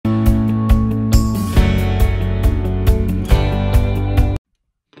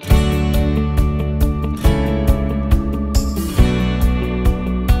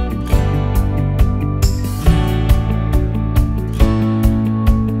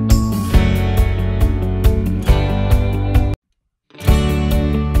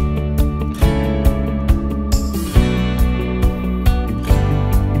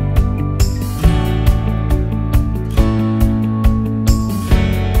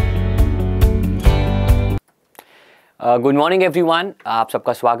Good morning everyone, आप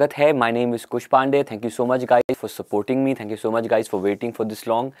सबका स्वागत है. My name is Kush Pandey. Thank you so much guys for supporting me. Thank you so much guys for waiting for this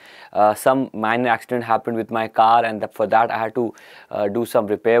long. Some minor accident happened with my car, and for that I had to do some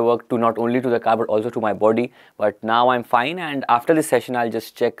repair work to not only to the car but also to my body. But now I'm fine, and after this session I'll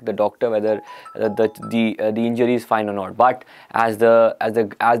just check the doctor whether the injury is fine or not. But as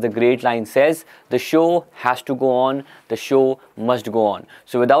the great line says, the show has to go on. The show must go on.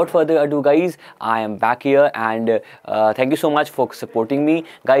 So without further ado, guys, I am back here, and thank you so much for supporting me,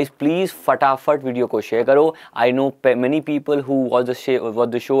 guys. Please फटाफट video को share करो. I know many people who watch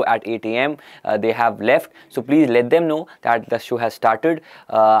the show at 8 a.m. They have left, so please let them know that the show has started.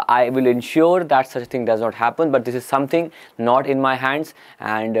 I will ensure that such a thing does not happen, but this is something not in my hands,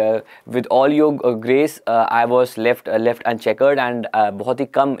 and with all your grace, I was left uncheckered, and बहुत ही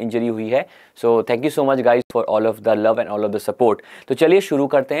कम injury हुई है. So thank you so much guys for all of the love and all of the support. तो चलिए शुरू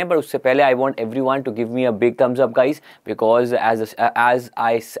करते हैं, पर उससे पहले I want everyone to give me a big thumbs up guys, because as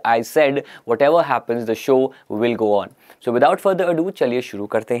I said, whatever happens the show will go on. So without further ado, चलिए शुरू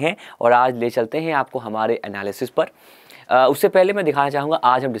करते हैं और आज ले चलते हैं आपको हमारे एनालिसिस पर. उससे पहले मैं दिखाना चाहूँगा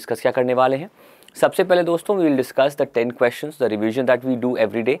आज हम डिस्कस क्या करने वाले हैं. सबसे पहले दोस्तों we will discuss the 10 questions, the revision that we do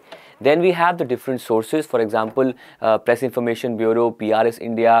every day. Then we have the different sources, for example Press Information Bureau, PRS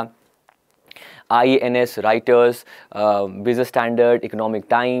India, IANS, Reuters, Business Standard, Economic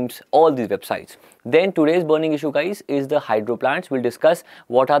Times, all these websites. Then today's burning issue guys is the hydro plants. We'll discuss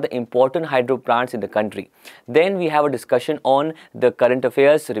what are the important hydro plants in the country. Then we have a discussion on the current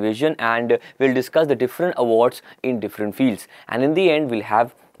affairs revision, and we'll discuss the different awards in different fields. And in the end we'll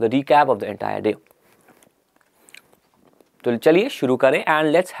have the recap of the entire day. तो चलिए शुरू करें,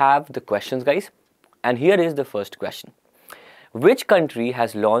 and let's have the questions guys. And here is the first question. Which country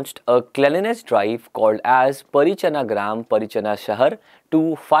has launched a cleanliness drive called as Parichana Gram Parichana Shahar to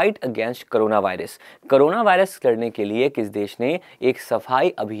fight against coronavirus? Corona virus लड़ने के लिए किस देश ने एक सफाई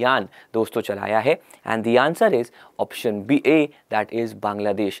अभियान दोस्तों चलाया है? And the answer is option A, that is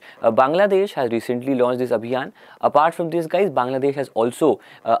Bangladesh. Bangladesh has recently launched this abhiyan. Apart from this guys, Bangladesh has also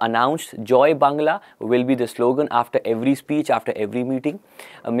announced Joy Bangla will be the slogan after every speech, after every meeting.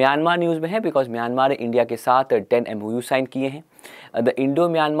 Myanmar news में है because Myanmar ने India के साथ 10 MOU sign किए हैं. The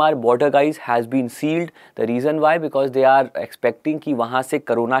Indo-Myanmar border guys has been sealed. The reason why, because they are expecting कि वहाँ से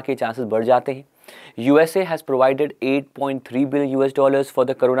कोरोना के चांसेस बढ़ जाते हैं. USA has provided $8.3 billion for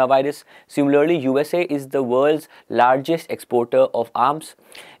the coronavirus. Similarly, USA is the world's largest exporter of arms.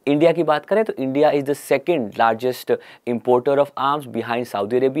 India की बात करें तो India is the second largest importer of arms behind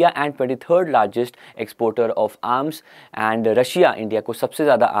Saudi Arabia and 23rd largest exporter of arms. And Russia India को सबसे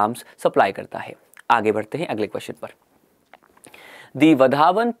ज़्यादा arms supply करता है. आगे बढ़ते हैं अगले क्वेश्चन पर. The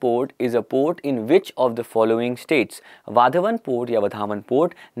Vadhavan port is a port in which of the following states? Vadhavan port या वधावन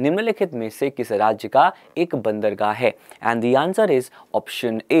पोर्ट निम्नलिखित में से किस राज्य का एक बंदरगाह है? And the answer is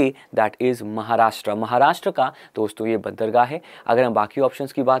option A, that is Maharashtra. Maharashtra का दोस्तों ये बंदरगाह है. अगर हम बाकी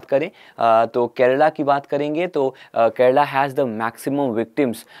ऑप्शंस की बात करें तो केरला की बात करेंगे तो Kerala has the maximum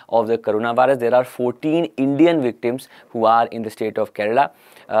victims of the corona virus. There are 14 Indian victims who are in the state of Kerala.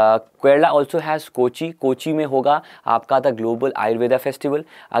 Kerala also has Kochi. Kochi में होगा आपका द ग्लोबल आयुर्वेदा फेस्टिवल.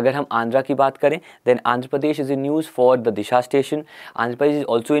 अगर हम आंध्रा की बात करें then Andhra Pradesh is in news for the Disha station. Andhra Pradesh is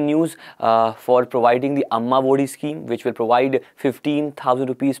also in news for providing the अम्मा वोडी scheme which will provide 15,000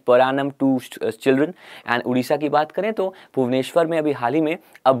 rupees per annum to children. And Orissa की बात करें तो भुवनेश्वर में अभी हाल ही में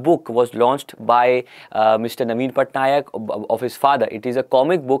a book was launched by mister Naveen Patnaik of his father. It is a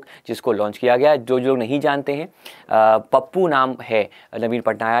comic book जिसको launch किया गया. जो लोग नहीं जानते हैं, पप्पू नाम है नवीन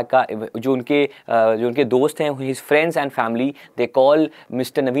पटनायक का. जो उनके दोस्त हैं, his friends and family, they call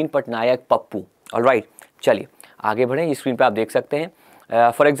mister Naveen Patnaik Pappu. Alright, चलिए आगे बढ़ें. इस स्क्रीन पे आप देख सकते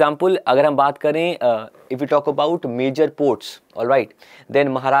हैं. फॉर एग्जाम्पल अगर हम बात करें if you talk about major ports, alright, then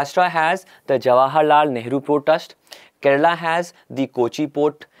Maharashtra has the Jawaharlal Nehru port trust. Kerala has the Kochi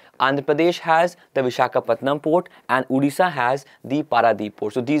port. Andhra Pradesh has the Visakhapatnam port, and Odisha has the Paradip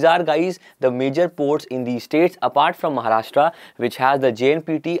port. So these are guys the major ports in these states apart from Maharashtra, which has the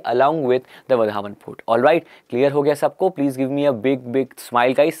JNPT along with the Vadhavan port. All right, clear हो गया सबको? Please give me a big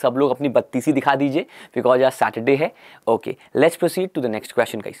smile guys. सब लोग अपनी बत्ती सी दिखा दीजिए because आज Saturday है. Okay, let's proceed to the next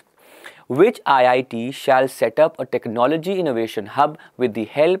question guys. Which IIT shall set up a technology innovation hub with the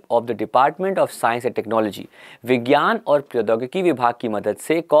help of the Department of Science and Technology? विज्ञान और प्रौद्योगिकी विभाग की मदद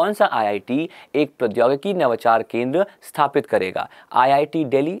से कौन कौन सा आईआईटी एक प्रौद्योगिकी नवाचार केंद्र स्थापित करेगा? आईआईटी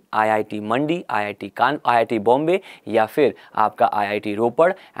दिल्ली, आईआईटी मंडी, आईआईटी बॉम्बे या फिर आपका IIT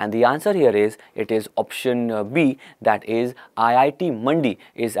Ropar? And the answer here is it is option B, that is IIT Mandi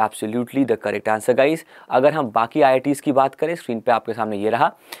is absolutely the correct answer guys. अगर हम बाकी आईआईटीज की बात करें, स्क्रीन पे आपके सामने ये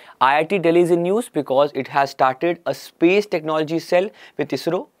रहा। IIT Delhi is in news because it has started a space technology cell with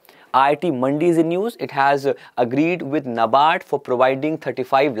ISRO. IIT Mandi is in news. It has agreed with NABARD for providing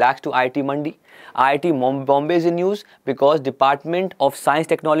 35 lakhs to IIT Mandi. IIT Bombay is in news because Department of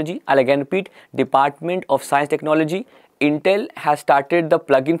Science Technology, I'll again repeat, Department of Science Technology, Intel has started the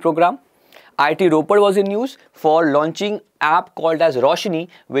plug-in program. IIT Ropar was in news for launching app called as Roshni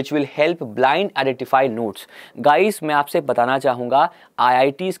which will help blind identify notes. Guys, मैं आपसे बताना चाहूँगा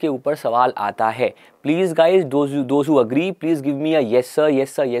IITs के ऊपर सवाल आता है। Please guys, those who agree, please give me a yes sir,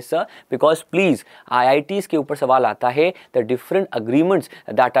 yes sir, yes sir, because please IITs के ऊपर सवाल आता है। The different agreements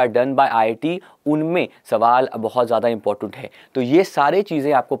that are done by IIT, उनमें सवाल बहुत ज़्यादा important है। तो ये सारे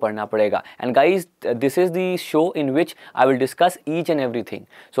चीज़ें आपको पढ़ना पड़ेगा। And guys, this is the show in which I will discuss each and everything.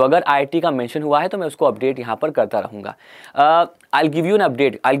 So अगर IIT का mention हुआ है तो मैं उसको अपडेट यहाँ पर करता रहूँगा। I'll give you an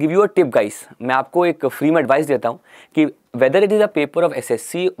update, I'll give you a tip guys। मैं आपको एक फ्री में एडवाइस देता हूँ कि whether it is a paper of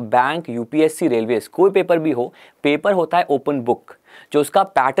SSC, bank, UPSC, railways, कोई पेपर भी हो, पेपर होता है ओपन बुक। जो उसका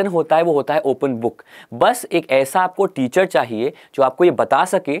पैटर्न होता है वो होता है ओपन बुक। बस एक ऐसा आपको टीचर चाहिए जो आपको ये बता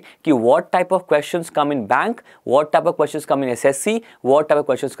सके कि what type of questions come in bank, what type of questions come in SSC, what type of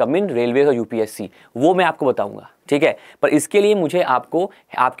questions come in railway और यूपीएससी, वो मैं आपको बताऊंगा, ठीक है। पर इसके लिए मुझे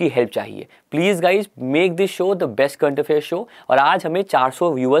आपकी हेल्प चाहिए। Please guys make this show the best current affair show. और आज हमें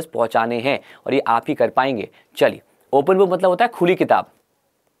 400 व्यूअर्स पहुंचाने हैं और ये आप ही कर पाएंगे। चलिए, ओपन बुक मतलब होता है खुली किताब।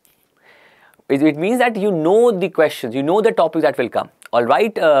 It means that you know the questions, you know the topics that will come. All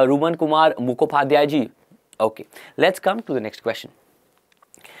right, Ruman Kumar Mukhopadhyay ji. Okay, let's come to the next question.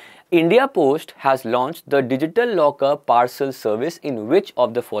 India Post has launched the digital locker parcel service in which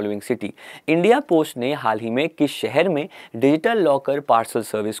of the following city? India Post ने हाल ही में किस शहर में digital locker parcel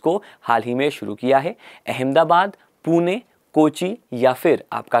service को हाल ही में शुरू किया है? अहमदाबाद, पुणे, कोची या फिर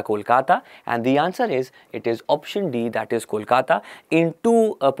आपका Kolkata? And the answer is it is option D, that is Kolkata. In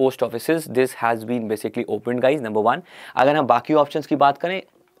 2 post offices this has been basically open guys, number 1। अगर हम बाकी ऑप्शंस की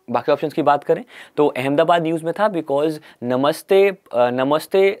बात करें तो अहमदाबाद न्यूज़ में था बिकॉज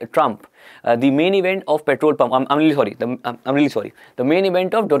नमस्ते Trump, the main event of petrol pump, I'm really sorry, the main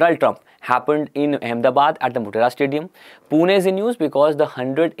event of Donald Trump happened in Ahmedabad at the Motera Stadium. Pune is in news because the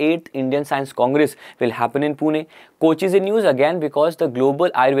 108th Indian Science Congress will happen in Pune. Kochi is in news again because the Global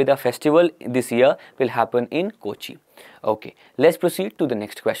Ayurveda Festival this year will happen in Kochi. Okay, let's proceed to the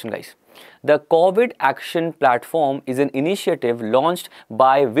next question guys. The COVID Action Platform is an initiative launched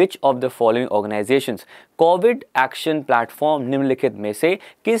by which of the following organizations? COVID Action Platform निम्नलिखित में से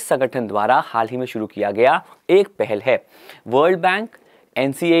किस संगठन द्वारा हाल ही में शुरू किया गया एक पहल है? वर्ल्ड बैंक,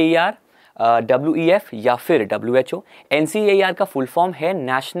 NCAER, WEF या फिर WHO? NCAER का फुल फॉर्म है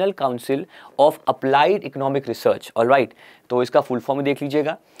national council of applied economic research. Alright, तो इसका फुल फॉर्म देख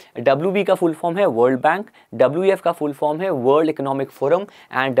लीजिएगा। WB का फुल फॉर्म है वर्ल्ड बैंक, WEF का फुल फॉर्म है world economic forum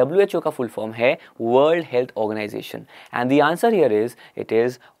and WHO का फुल फॉर्म है world health organisation. And the answer here is it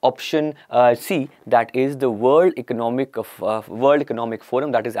is option C, that is the world economic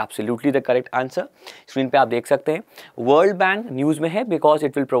forum, that is absolutely the correct answer. Screen पे आप देख सकते हैं world bank news में है because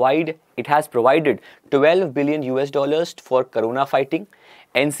it has provided $12 billion for corona fighting.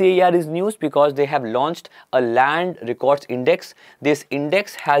 NCAER is news because they have launched a land records index. This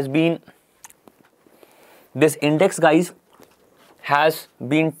index guys has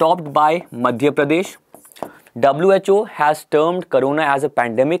been topped by Madhya Pradesh. WHO has termed corona as a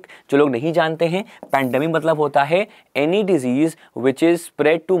pandemic. जो लोग नहीं जानते हैं, pandemic मतलब होता है any disease which is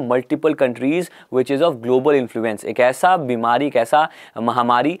spread to multiple countries which is of global influence. एक ऐसा बीमारी, एक ऐसा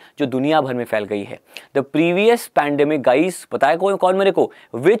महामारी जो दुनिया भर में फैल गई है। The previous pandemic guys, पता है कौन मेरे को?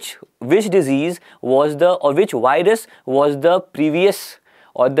 Which disease was the or which virus was the previous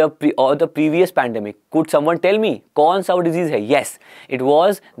or the previous pandemic? Could someone tell me कौन सा वो disease है? Yes, it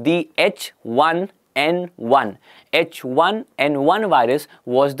was the H1N1. H1N1 virus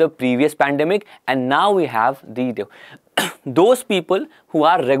was the previous pandemic, and now we have those people who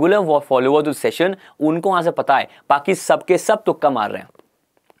are regular followers of the session, उनको वहाँ से पता है, बाकी सबके सब तुक्का मार रहे हैं।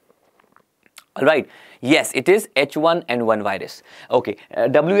 Alright, yes, it is H1N1 virus. Okay,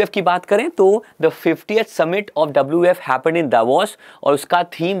 WF की बात करें तो the 50th summit of WF happened in Davos और उसका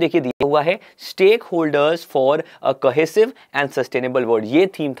थीम देखिए दिया हुआ है Stakeholders for a Cohesive and Sustainable World। ये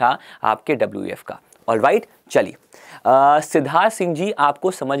थीम था आपके WF का। ऑलराइट, चलिए सिद्धार्थ सिंह जी,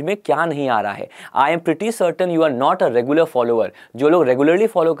 आपको समझ में क्या नहीं आ रहा है? I am pretty certain you are not a regular follower. जो लोग रेगुलरली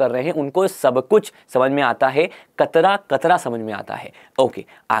फॉलो कर रहे हैं उनको सब कुछ समझ में आता है, कतरा कतरा समझ में आता है। ओके,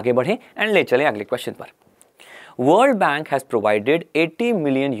 आगे बढ़ें एंड ले चलें अगले क्वेश्चन पर। World Bank has provided 80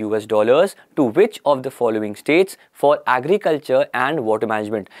 million US dollars to which of the following states for agriculture and water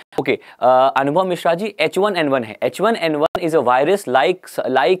management? Okay, अनुभव मिश्रा जी, H1N1 है। H1N1 is a virus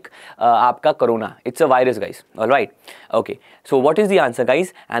like आपका corona. It's a virus, guys. All right. Okay. So what is the answer,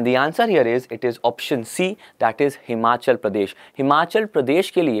 guys? And the answer here is it is option C, that is Himachal Pradesh. Himachal Pradesh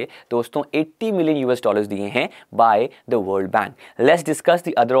के लिए दोस्तों 80 million US dollars दिए हैं by the World Bank. Let's discuss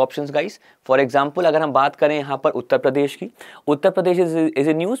the other options, guys. For example, अगर हम बात करें यहाँ पर उत्तर प्रदेश की, Uttar Pradesh is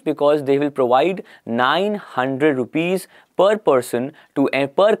in news because they will provide 900 rupees per person to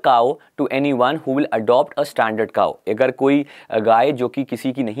per cow to anyone who will adopt a standard cow. अगर कोई गाय जो कि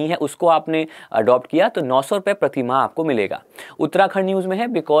किसी की नहीं है उसको आपने अडॉप्ट किया तो 900 रुपये प्रति माह आपको मिलेगा। उत्तराखंड न्यूज़ में है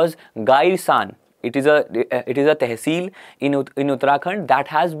because गाइसान it is a tehsil in Uttarakhand that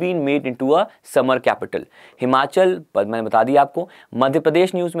has been made into a summer capital. Himachal मैंने बता दिया आपको। मध्य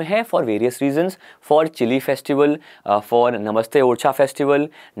प्रदेश न्यूज़ में है for various reasons, for chilli festival, for नमस्ते Orchha festival,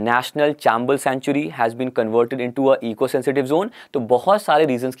 national चांबल century has been converted into a eco sensitive zone. तो बहुत सारे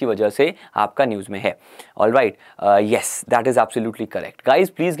रीजंस की वजह से आपका न्यूज़ में है। All right, yes, that is absolutely correct. Guys,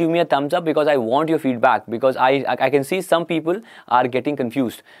 please give me a thumbs up because I want your feedback because I can see some people are getting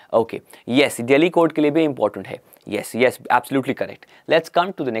confused. Okay, yes, Delhi code के लिए भी important है। Yes yes, absolutely correct. Let's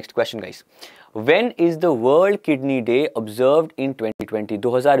come to the next question guys. When is the world kidney day observed in 2020?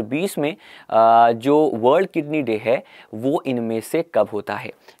 2020 में जो world kidney day है वो इनमें से कब होता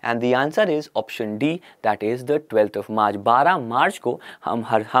है? And the answer is option D, that is the 12th of March। 12 मार्च को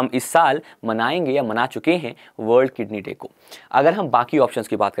हम इस साल मनाएंगे या मना चुके हैं वर्ल्ड किडनी डे को। अगर हम बाकी ऑप्शंस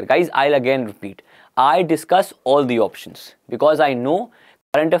की बात करें guys, I again repeat, I discuss all the options because I know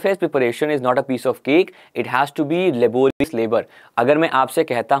current affairs preparation is not a piece of cake, it has to be laborious labour. अगर मैं आपसे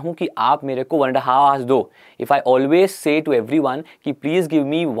कहता हूं कि आप मेरे को 1.5 hours दो, if I always say to everyone कि please give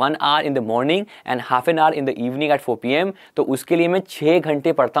me 1 hour in the morning and half an hour in the evening eight 4 PM, तो उसके लिए मैं 6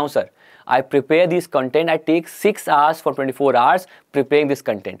 घंटे पढ़ता हूं sir. I prepare this content. I take 6 hours for 24 hours preparing this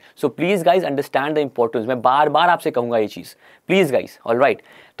content. So please guys understand the importance. मैं बार बार आपसे कहूँगा ये चीज़, प्लीज़ गाइज। ऑल राइट,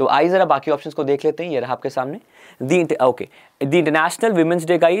 तो आइए ज़रा बाकी ऑप्शंस को देख लेते हैं। ये रहा आपके सामने the International Women's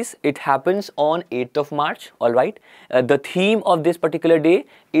Day, guys. It happens on 8th of March. All right. The theme of this particular day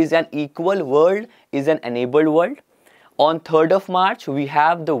is an equal world, is an enabled world. On 3rd of March, we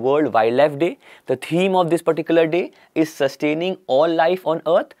have the World Wildlife Day. The theme of this particular day is sustaining all life on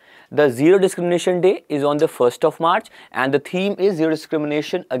Earth. The Zero Discrimination Day is on the 1st of March and the theme is zero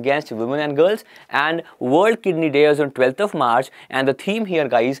discrimination against women and girls. And World Kidney Day is on 12th of March and the theme here,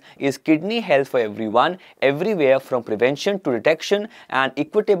 guys, is kidney health for everyone, everywhere, from prevention to detection and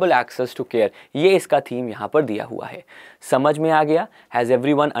equitable access to care. ये इसका theme यहाँ पर दिया हुआ है। समझ में आ गया? Has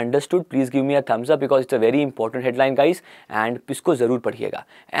everyone understood? Please give me a thumbs up because it's a very important headline, guys, and इसको ज़रूर पढ़िएगा।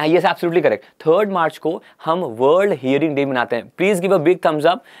 Yes, absolutely correct. 3rd March को हम World Hearing Day मनाते हैं। Please give a big thumbs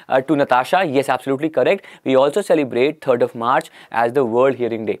up to Natasha. Yes, absolutely correct. We also celebrate 3rd of March as the World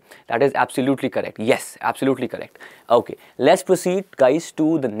Hearing Day. That is absolutely correct. Yes, absolutely correct. Okay, let's proceed, guys, to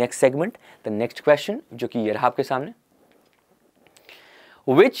the next segment. The next question, जो कि ये रहा आपके सामने।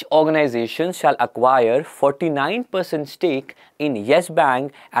 Which organization shall acquire 49% stake in Yes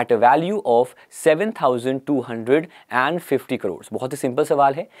Bank at a value of 7,250 crores? बहुत ही simple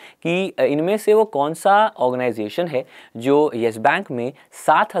सवाल है कि इनमें से वो कौन सा ऑर्गेनाइजेशन है जो येस बैंक में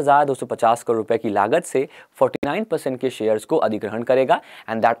 7,250 करोड़ रुपए की लागत से 49% के शेयर्स को अधिग्रहण करेगा।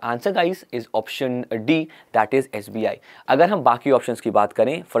 And that answer guys is option D, that is SBI। अगर हम बाकी ऑप्शंस की बात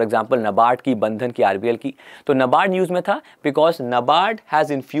करें, फॉर एग्जांपल नबार्ड की, बंधन की, RBL की, तो नबार्ड न्यूज़ में था because NABARD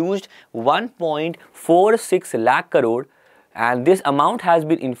has infused 1.46 lakh crore and this amount has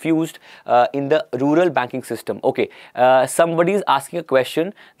been infused in the rural banking system. Okay, somebody is asking a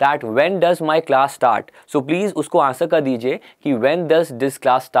question that when does my class start? So please उसको answer कर दीजिए कि when does this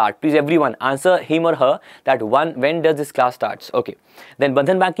class start? Please everyone answer him or her that when does this class starts? Okay, then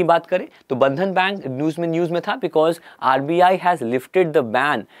बंधन bank की बात करें तो बंधन बैंक न्यूज़ में था because RBI has lifted the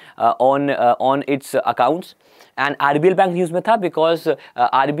ban on its accounts. And RBL bank news में था because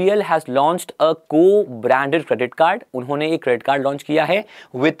RBL has launched a को-ब्रांडेड credit card. उन्होंने एक क्रेडिट कार्ड लॉन्च किया है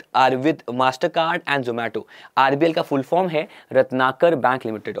with master card and Zomato. RBL का फुल फॉर्म है रत्नाकर बैंक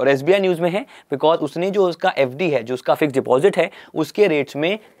लिमिटेड। और SBI news में है बिकॉज उसने जो उसका FD है, जो उसका फिक्स डिपॉजिट है, उसके रेट्स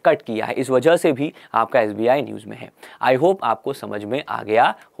में कट किया है, इस वजह से भी आपका SBI न्यूज़ में है। आई होप आपको समझ में आ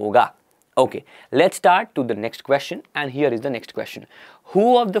गया होगा। Okay, let's start to the next question and here is the next question. Who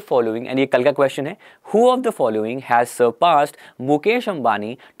of the following, and ये कल का क्वेश्चन है, who of the following has surpassed Mukesh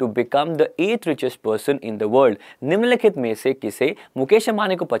Ambani to become the 8th richest person in the world. निम्नलिखित में से किसे मुकेश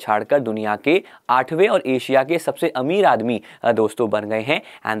अंबानी को पछाड़कर दुनिया के 8वें और एशिया के सबसे अमीर आदमी दोस्तों बन गए हैं?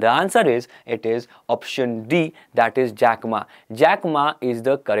 And the answer is, it is option D, that is Jack Ma. Jack Ma is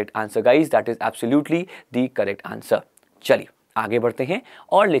the correct answer guys, that is absolutely the correct answer. चलिए आगे बढ़ते हैं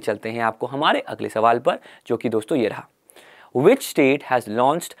और ले चलते हैं आपको हमारे अगले सवाल पर, जो कि दोस्तों ये रहा, Which state has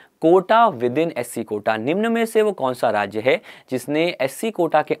launched Kota with in SC Kota? निम्न में से वो कौन सा राज्य है जिसने SC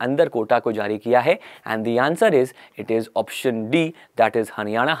कोटा के अंदर कोटा को जारी किया है? And the answer is, it is option D, that is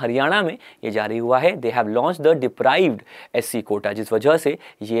Haryana. Haryana में ये जारी हुआ है। They have launch the deprived SC Kota, जिस वजह से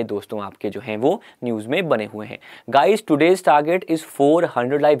ये दोस्तों आपके जो हैं वो न्यूज़ में बने हुए हैं। Guys today's target is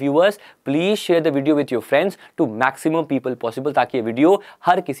 400 live viewers. Please share the video with your friends to maximum people possible, ताकि ये वीडियो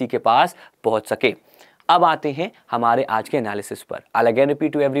हर किसी के पास पहुंच सके। अब आते हैं हमारे आज के एनालिसिस पर। I'll again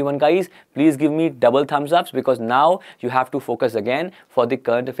repeat to everyone guys, please give me double thumbs ups because now you have to focus again for the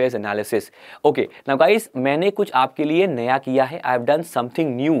current affairs analysis. Okay, now guys, मैंने कुछ आपके लिए नया किया है। I have done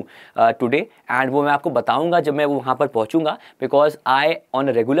something new today and वो मैं आपको बताऊंगा जब मैं वहाँ पर पहुँचूंगा, because I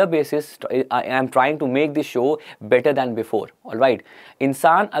on a regular basis I am trying to make this show better than before. All right,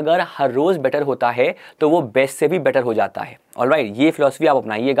 इंसान अगर हर रोज़ बेटर होता है तो वो बेस्ट से भी बेटर हो जाता है। ऑलराइट, ये फिलॉसफी आप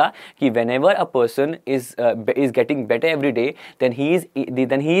अपनाइएगा कि whenever a person is getting better every day, then he is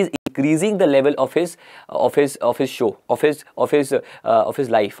increasing the level of his show, of his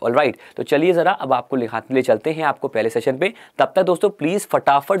life. Alright, तो चलिए ज़रा अब आपको ले चलते हैं आपको पहले सेशन पे। तब तक दोस्तों प्लीज़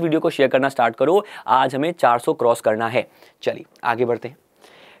फटाफट वीडियो को शेयर करना स्टार्ट करो, आज हमें 400 क्रॉस करना है। चलिए आगे बढ़ते हैं।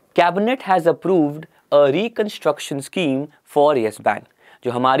 Cabinet has approved a reconstruction scheme for yes bank.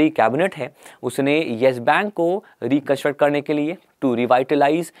 जो हमारी कैबिनेट है उसने येस बैंक को रिकंस्ट्रक्ट करने के लिए, to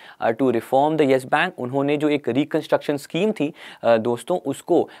revitalise, to reform the yes bank, उन्होंने जो एक रिकंस्ट्रक्शन स्कीम थी दोस्तों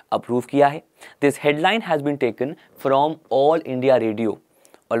उसको अप्रूव किया है। This headline has been taken from all India radio.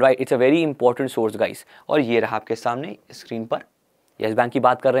 Alright, it's a very important source guys, और ये रहा आपके सामने स्क्रीन पर, येस बैंक की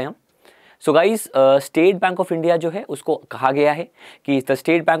बात कर रहे हैं हम। So guys, state bank of India जो है उसको कहा गया है कि the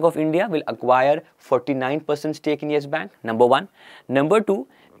state bank of India will acquire 49% stake in yes bank, number 1। Number 2,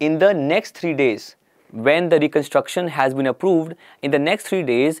 in the next 3 days when the reconstruction has been approved, in the next 3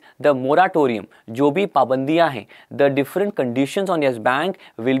 days the moratorium, जो भी पाबंदियां हैं, the different conditions on yes bank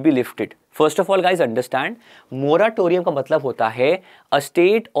will be lifted. First of all guys understand, moratorium का मतलब होता है a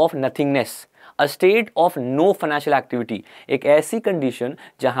state of nothingness, a state of no financial activity, एक ऐसी कंडीशन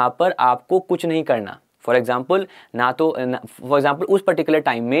जहां पर आपको कुछ नहीं करना। फॉर एग्जाम्पल उस पर्टिकुलर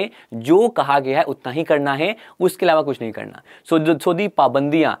टाइम में जो कहा गया है उतना ही करना है, उसके अलावा कुछ नहीं करना। सो दी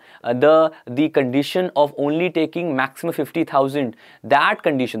पाबंदियाँ, the condition of only taking maximum 50,000, that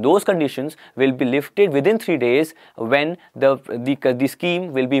condition, those conditions will be lifted with in 3 days when the scheme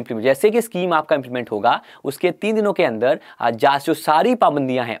will be implement. जैसे कि स्कीम आपका इंप्लीमेंट होगा उसके 3 दिनों के अंदर जो सारी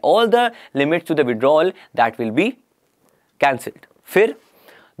पाबंदियाँ हैं, all the limits to the withdrawal, that will be cancelled. फिर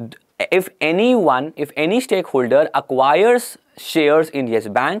if any stakeholder acquires shares in yes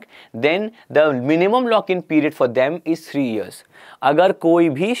bank, then the minimum lock-in period for them is 3 years. अगर कोई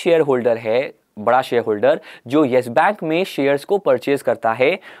भी शेयर होल्डर है, बड़ा शेयर होल्डर जो yes bank में shares को purchase करता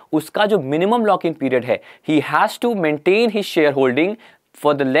है, उसका जो मिनिमम लॉक इन पीरियड है, he has to maintain his share holding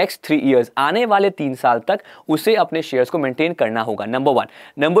for the next 3 years, आने वाले 3 साल तक उसे अपने शेयर्स को मेंटेन करना होगा, number 1।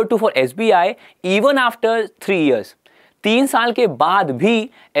 Number 2, for SBI, even after 3 years, 3 साल के बाद भी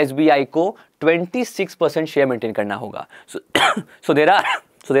SBI को 26% शेयर मेंटेन करना होगा। सो देयर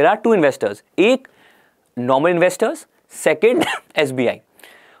आर 2 इन्वेस्टर्स, एक normal investors, second SBI।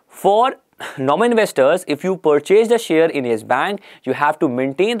 For normal investors, if you purchase the share in yes bank, you have to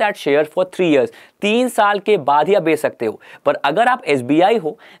maintain that share for 3 years. 3 साल के बाद ही आप बेच सकते हो। पर अगर आप SBI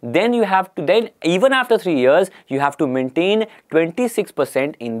हो, then even after 3 years you have to maintain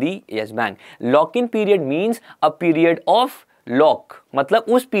 26% in the yes bank. Lock-in period means a period of lock, मतलब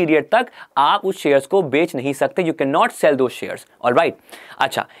उस पीरियड तक आप उस शेयर्स को बेच नहीं सकते, यू कैन नॉट सेल दो शेयर्स। ऑलराइट,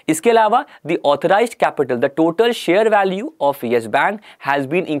 अच्छा, इसके अलावा the authorised capital, the total share value of yes bank has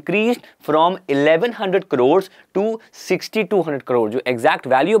been increased from 1100 crore to 6200 crore. जो एग्जैक्ट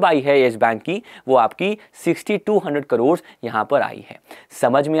वैल्यू आई है येस बैंक की, वो आपकी 6200 करोड़ यहां पर आई है।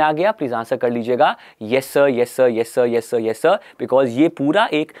 समझ में आ गया? प्लीज आंसर कर लीजिएगा yes sir, yes sir, yes sir, yes sir, yes sir, because ये पूरा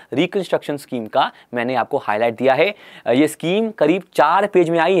एक रिकंस्ट्रक्शन स्कीम का मैंने आपको हाईलाइट दिया है। ये स्कीम करीब 4 पेज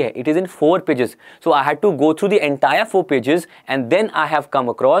में आई है, it is in 4 pages, so I had to go through the entire 4 pages and then I have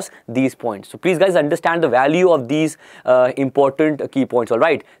come across these points. So please guys understand the value of these important key points. All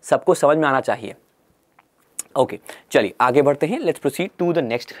right, सबको समझ में आना चाहिए। Okay, चलिए आगे बढ़ते हैं, let's proceed to the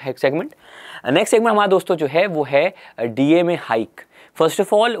next segment. Next segment हमारा दोस्तों जो है वो है DA में hike. First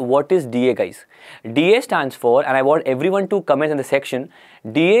of all, what is DA, guys? DA stands for, and I want everyone to comment in the section,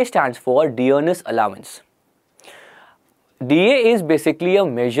 DA stands for dearness allowance. DA is basically a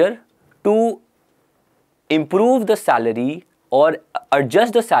measure to improve the salary or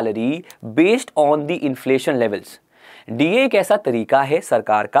adjust the salary based on the inflation levels. DA एक ऐसा तरीका है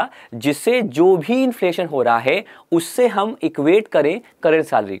सरकार का जिससे जो भी inflation हो रहा है उससे हम इक्वेट करें करंट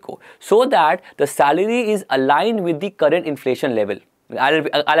सैलरी को, so that the salary is aligned with the current inflation level.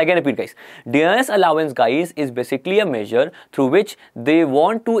 I'll again repeat, guys. Dearness allowance, guys, is basically a measure through which they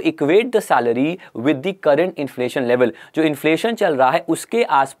want to equate the salary with the current inflation level. जो inflation चल रहा है उसके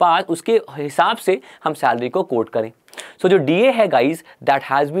आसपास उसके हिसाब से हम सैलरी को कोट करें. So जो DA है, guys, that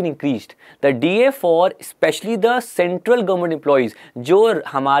has been increased. The DA for especially the central government employees, जो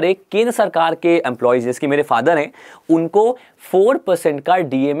हमारे केंद्र सरकार के employees जिसके मेरे फादर हैं, उनको 4% का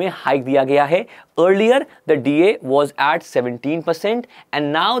DA में हाइक दिया गया है. Earlier the DA was at 17%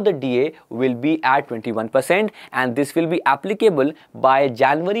 and now the DA will be at 21% and this will be applicable by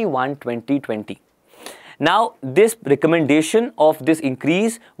January 1, 2020. Now this recommendation of this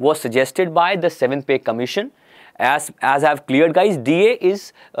increase was suggested by the 7th Pay Commission. As I've cleared, guys, DA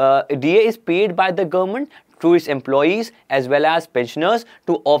is paid by the government through its employees as well as pensioners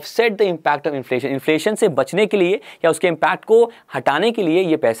to offset the impact of inflation. Inflation से बचने के लिए या उसके impact को हटाने के लिए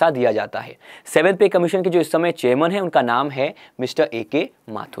ये पैसा दिया जाता है. 7th Pay Commission के जो इस समय चेयरमैन है उनका नाम है मिस्टर AK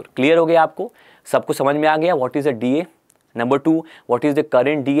माथुर. क्लियर हो गया आपको? सबको समझ में आ गया what is a DA? Number 2, what is the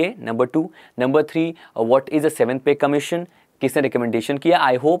current DA? Number 2, Number 3, what is the 7th Pay Commission? किसने रिकमेंडेशन किया?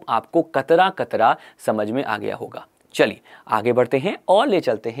 आई होप आपको कतरा समझ में आ गया होगा. चलिए आगे बढ़ते हैं और ले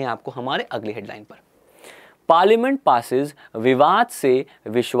चलते हैं आपको हमारे अगले हेडलाइन पर. पार्लियामेंट पासिस विवाद से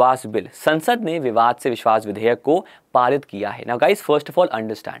विश्वास बिल. संसद ने विवाद से विश्वास विधेयक को पारित किया है. Now guys, first of all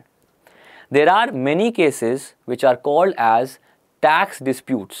understand, there are many cases which are called as tax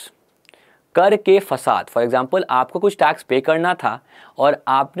disputes. कर के फसाद. फॉर एग्जाम्पल, आपको कुछ टैक्स पे करना था और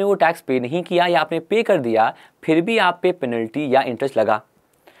आपने वो टैक्स पे नहीं किया या आपने पे कर दिया, फिर भी आप पे पेनल्टी या इंटरेस्ट लगा.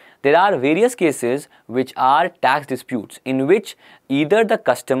 There are various cases which are tax disputes in which either the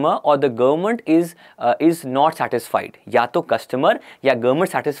customer और the government is not satisfied. या तो कस्टमर या गवर्नमेंट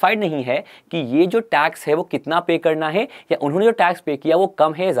सेटिस्फाइड नहीं है कि ये जो टैक्स है वो कितना पे करना है या उन्होंने जो टैक्स पे किया वो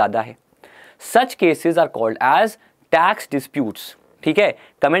कम है या ज़्यादा है. Such cases are called as tax disputes. ठीक है,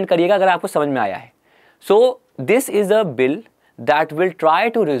 कमेंट करिएगा अगर आपको समझ में आया है. So this is a bill that will try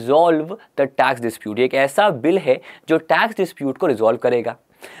to resolve the tax dispute. एक ऐसा बिल है जो टैक्स डिस्प्यूट को रिजॉल्व करेगा.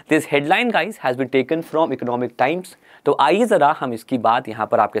 This headline, guys, has been taken from economic times. तो आइए जरा हम इसकी बात यहां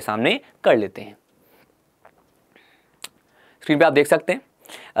पर आपके सामने कर लेते हैं. स्क्रीन पे आप देख सकते हैं.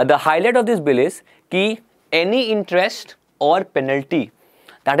 The highlight of this bill is कि एनी इंटरेस्ट और penalty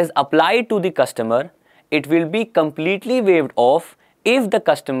that is applied to the customer, it will be completely waived off if the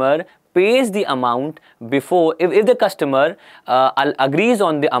customer pays the amount before, if the customer agrees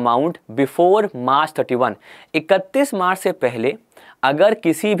on the amount before March 31. 31 मार्च से पहले अगर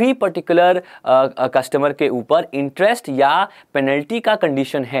किसी भी particular customer के ऊपर interest या penalty का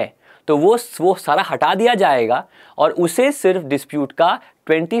condition है तो वो सारा हटा दिया जाएगा और उसे सिर्फ डिस्प्यूट का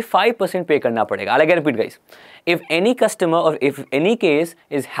 25% पे करना पड़ेगा. I'll again repeat, guys. If any customer or if any case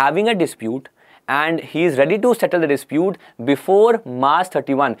is having a dispute and he is ready to settle the dispute before March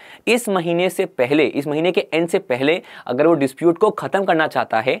 31, इस महीने से पहले, इस महीने के एंड से पहले अगर वो डिस्प्यूट को ख़त्म करना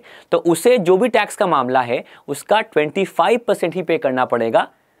चाहता है तो उसे जो भी टैक्स का मामला है उसका 25% ही पे करना पड़ेगा.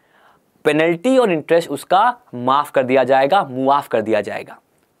 पेनल्टी और इंटरेस्ट उसका माफ़ कर दिया जाएगा, मुआफ़ कर दिया जाएगा.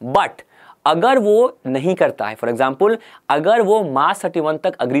 बट अगर वो नहीं करता है, फॉर एग्जाम्पल अगर वो March 31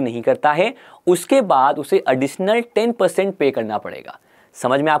 तक अग्री नहीं करता है, उसके बाद उसे एडिशनल 10% पे करना पड़ेगा.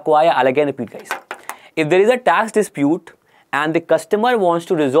 समझ में आपको आया? I'll again repeat, guys. If there is a tax dispute and the customer wants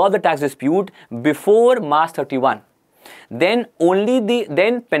to resolve the tax dispute before March 31, then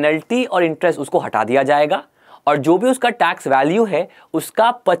then penalty और interest उसको हटा दिया जाएगा और जो भी उसका टैक्स वैल्यू है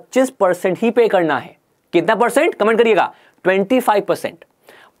उसका 25% ही पे करना है. कितना परसेंट? कमेंट करिएगा. 25%.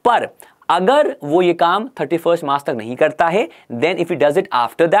 पर अगर वो ये काम 31 मार्च तक नहीं करता है, then if he does it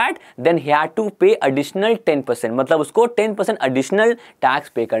after that, then he had to पे एडिशनल 10%. मतलब उसको 10% एडिशनल टैक्स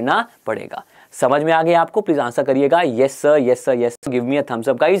पे करना पड़ेगा. समझ में आ गया आपको? प्लीज आंसर करिएगा. Yes sir, yes sir, yes. Give me a thumbs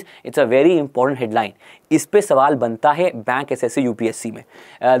up, guys. It's a very important headline. इस पे सवाल बनता है बैंक एसएससी यूपीएससी में.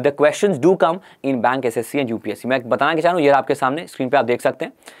 The questions do come in bank SSC and UPSC. मैं बताना चाह रहा हूँ, ये आपके सामने स्क्रीन पे आप देख सकते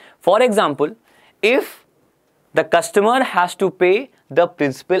हैं. For example, if the customer has to पे the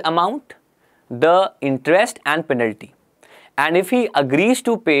principal amount, the interest and penalty, and if he agrees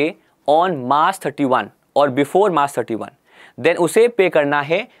to pay on March 31 or before March 31, then उसे पे करना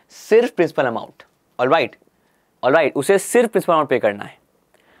है सिर्फ प्रिंसिपल अमाउंट. ऑलराइट, ऑलराइट, उसे सिर्फ प्रिंसिपल अमाउंट पे करना है।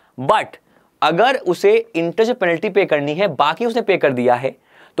 बट अगर उसे इंटरेस्ट पेनल्टी पे करनी है, बाकी उसने पे कर दिया है,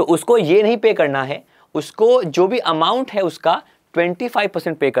 तो उसको ये नहीं पे करना है, उसको जो भी अमाउंट है उसका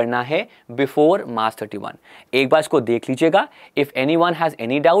 25% पे करना है बिफोर मार्च 31। एक बार इसको देख लीजिएगा। If anyone has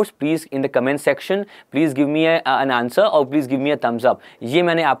any doubts please in the comment section, please give me an answer और please give me a thumbs up. ये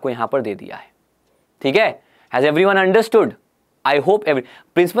मैंने आपको यहां पर दे दिया है, ठीक है। Has everyone understood? I hope every.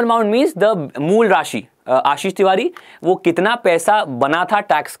 Principal amount means the मूल राशि। आशीष तिवारी, वो कितना पैसा बना था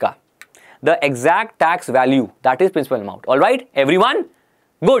टैक्स का, the exact tax value, that is principal amount. Alright everyone,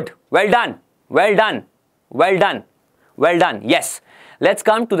 good, well done, well done, well done, well done. Yes, let's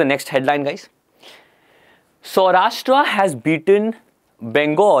come to the next headline, guys. Saurashtra has beaten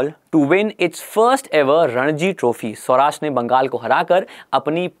Bengal to win its first ever Ranji trophy. Saurashtra ने बंगाल को हराकर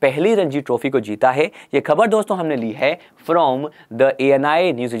अपनी पहली Ranji trophy को जीता है। ये खबर दोस्तों हमने ली है from the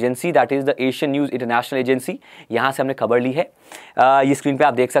ANI news agency, that is the Asian news international agency. यहाँ से हमने खबर ली है। ये स्क्रीन पे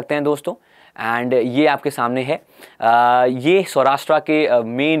आप देख सकते हैं दोस्तों, एंड ये आपके सामने है। ये सौराष्ट्र के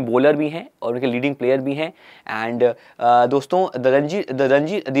मेन बॉलर भी हैं और उनके लीडिंग प्लेयर भी हैं। एंड दोस्तों the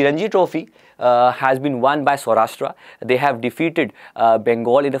Ranji trophy has been won by Saurashtra. They have defeated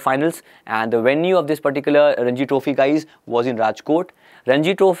Bengal in the finals, and the venue of this particular Ranji Trophy, guys, was in Rajkot.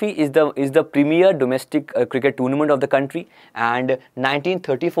 Ranji Trophy is the premier domestic cricket tournament of the country, and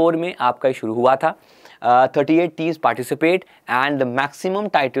 1934 में आपका ये शुरू हुआ था। 38 teams participate, and the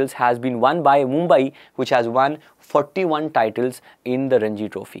maximum titles has been won by Mumbai, which has won 41 titles in the Ranji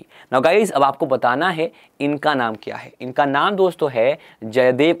Trophy. Now guys, अब आपको बताना है इनका नाम क्या है। इनका नाम दोस्तों है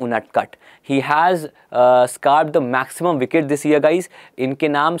Jaydev Unadkat. He has scored the maximum wicket this year, guys. इनके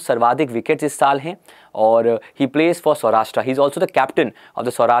नाम सर्वाधिक विकेट्स इस साल हैं और he plays for Saurashtra. He is also the captain of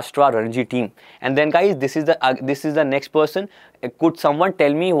the Saurashtra Ranji team. And then guys, this is the next person. Could someone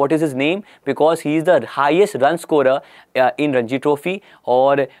tell me what is his name? Because he is the highest run scorer in Ranji Trophy.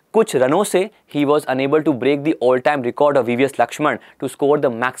 और कुछ रनों से he was unable to break the all-time record of VVS Lakshman to score the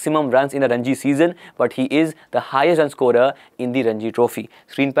maximum runs in a Ranji season, but he is the highest run scorer in the Ranji Trophy.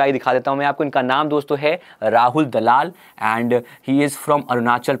 Screen पे दिखा देता हूँ मैं आपको। इनका नाम दोस्तों है राहुल दलाल, and he is from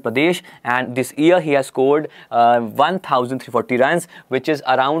Arunachal Pradesh, and this year he has scored 1,340 runs, which is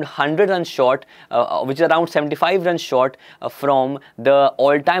around 100 runs short, which is around 75 runs short from the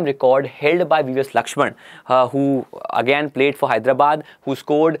all-time record held by VVS Lakshman, who again played for Hyderabad, who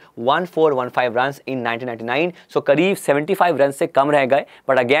scored 1415 runs in 1999. So करीब 75 runs से कम रह गए,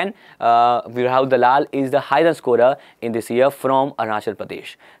 but again Rahul Dalal is the high run scorer in this year from Arunachal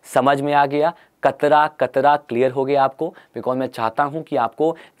Pradesh. समझ में आ गया? कतरा clear हो गया आपको? बिकॉज मैं चाहता हूं कि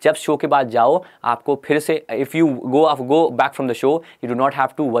आपको जब शो के बाद जाओ, आपको फिर से if you go back from the show, you do not have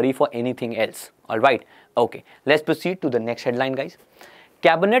to worry for anything else. Alright, okay, let's proceed to the next headline, guys.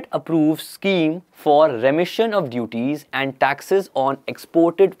 Cabinet approves scheme for remission of duties and taxes on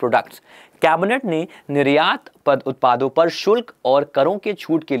exported products. Cabinet ने निर्यात उत्पादों पर शुल्क और करों के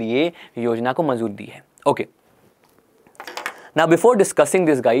छूट के लिए योजना को मंजूरी दी है। Okay, now before discussing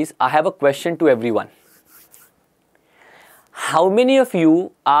this, guys, I have a question to everyone. How many of you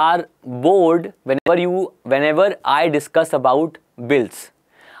are bored whenever I discuss about bills?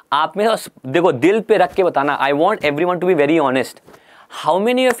 आप में देखो दिल पे रख के बताना। I want everyone to be very honest. How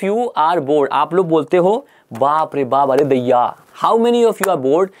many of you are bored? आप लोग बोलते हो बाप रे बाप, अरे दैया। How many of you are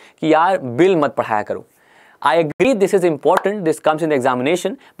bored कि यार बिल मत पढ़ाया करो? I agree this is important, this comes in the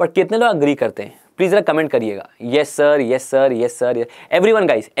examination, but कितने लोग agree करते हैं? प्लीज जरा कमेंट करिएगा। Yes sir, yes sir, yes sir, yes. Everyone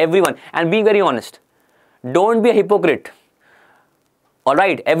guys, everyone, and be very honest. Don't be a hypocrite. All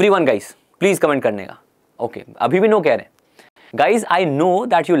right, everyone guys, please comment करने का। Okay, अभी भी नो कह रहे हैं। Guys, I know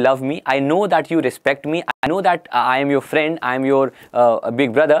that you love me, I know that you respect me, I know that I am your friend, I am your big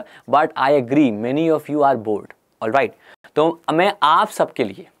brother, but I agree many of you are bored. All right, तो मैं आप सब के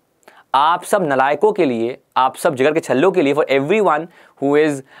लिए, आप सब नलायकों के लिए, आप सब जिगर के छल्लों के लिए, for everyone who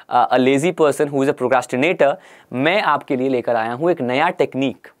is a lazy person, who is a procrastinator, मैं आपके लिए लेकर आया हूँ एक नया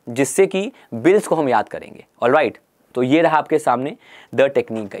टेक्निक जिससे कि बिल्स को हम याद करेंगे। All right, तो ये रहा आपके सामने the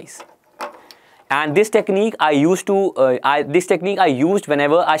technique, guys. And this technique I used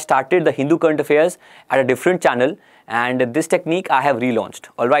whenever I started the Hindu current affairs at a different channel, and this technique I have relaunched.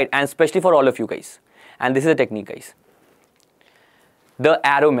 All right, and especially for all of you guys. And this is the technique, guys. The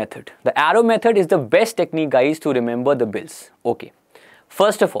arrow method. The arrow method is the best technique, guys, to remember the bills. Okay.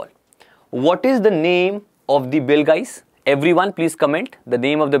 First of all, what is the name of the bill, guys? Everyone please comment. The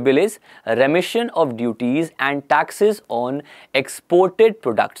name of the bill is Remission of Duties and Taxes on Exported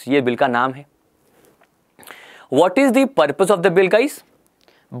Products. ये bill का नाम है। What is the purpose of the bill, guys?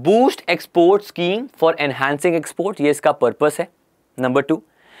 Boost export scheme for enhancing export. ये इसका purpose है। Number 2.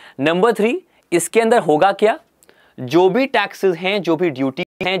 Number 3, इसके अंदर होगा क्या? जो भी टैक्सेस हैं, जो भी ड्यूटी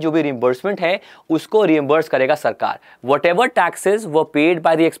हैं, जो भी रिइंबर्समेंट है, उसको रिइंबर्स करेगा सरकार। वट एवर टैक्सेस वो paid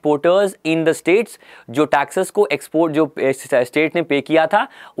by the exporters in the states, जो टैक्सेस को एक्सपोर्ट जो स्टेट ने पे किया था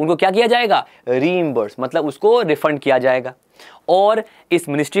उनको क्या किया जाएगा, रिइंबर्स, मतलब उसको रिफंड किया जाएगा। और इस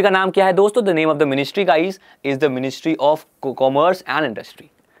मिनिस्ट्री का नाम क्या है दोस्तों, the name of the ministry guys is the ministry of commerce and industry.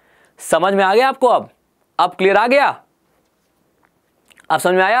 समझ में आ गया आपको? अब क्लियर आ गया? अब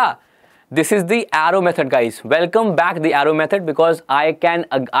समझ में आया? This is the arrow method guys. Welcome back the arrow method because I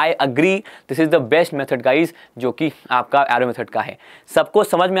agree this is the best method guys जो कि आपका arrow method का है। सबको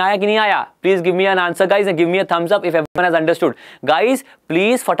समझ में आया कि नहीं आया? Please give me an answer guys and give me a thumbs up if everyone has understood. Guys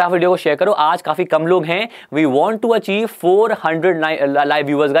please फटाफट वीडियो को शेयर करो, आज काफी कम लोग हैं। We want to achieve 400 live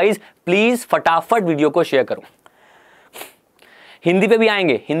viewers guys. Please फटाफट वीडियो को शेयर करो। हिंदी पे भी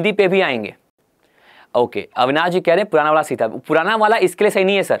आएंगे, हिंदी पे भी आएंगे। ओके, अविनाश जी कह रहे हैं पुराना वाला सही था। पुराना वाला इसके लिए सही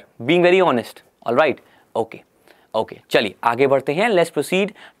नहीं है sir, being very honest. Alright, okay, चलिए आगे बढ़ते हैं। Let's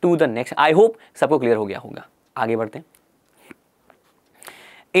proceed to the next. I hope सबको क्लियर हो गया होगा। आगे बढ़ते हैं।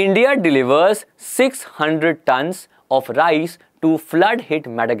 India delivers 600 tons of rice to flood hit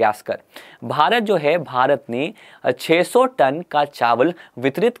Madagascar. Bharat जो है, भारत ने 600 टन का चावल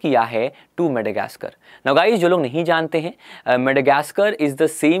वितरित किया है टू मेडागास्कर। नाउ गाइस, जो लोग नहीं जानते हैं, Madagascar is the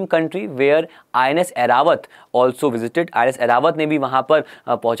same country where INS Airavat also visited. INS Airavat ने भी वहाँ पर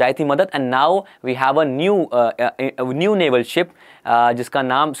पहुँचाई थी मदद। And now we have a new naval ship जिसका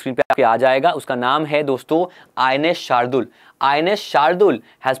नाम स्क्रीन पे आपके आ जाएगा। उसका नाम है दोस्तों INS Shardul. INS Shardul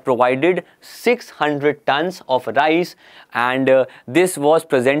has provided 600 tons of rice and this was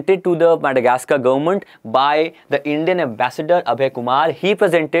presented to the Madagascar government by the Indian ambassador Abhay Kumar. He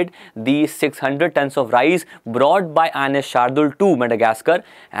presented these 600 tons of rice brought by INS Shardul to Madagascar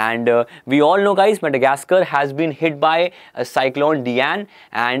and we all know guys Madagascar has been hit by a cyclone Diane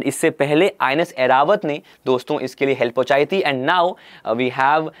and इससे पहले INS Airavat ने दोस्तों इसके लिए help पहुंचाई थी and now we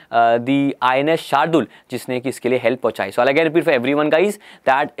have the INS Shardul जिसने कि इसके लिए हेल्प पहुंचाई। So again repeat for everyone guys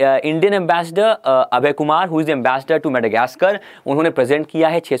that Indian ambassador Abhay Kumar who is the ambassador to Madagascar, उन्होंने प्रेजेंट किया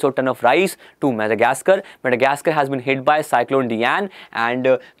है 600 ton of rice to Madagascar. Madagascar has been hit by cyclone Diane and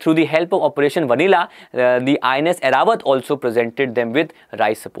through the help of Operation Vanilla the INS Airawat also presented them with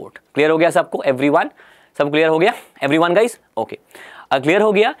rice support. Clear हो गया सबको? Everyone, सब clear हो गया everyone guys? Okay, clear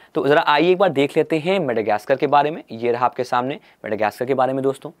हो गया तो जरा आइए एक बार देख लेते हैं मेडागास्कर के बारे में। ये रहा आपके सामने मेडागास्कर के बारे में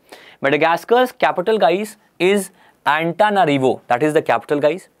दोस्तों। मेडागास्कर्स capital guys is Antananarivo, that is the capital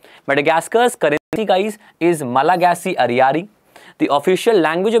guys. Madagascar's currency guys is Malagasy Ariari. The official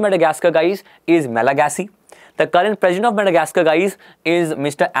language of Madagascar guys is Malagasy. The current president of Madagascar guys is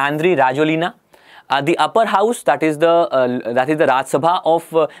Mr. Andry Rajoelina. The upper house, that is the Raj Sabha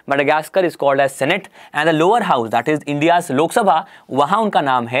of Madagascar is called as Senate, and the lower house, that is India's Lok Sabha, वहाँ उनका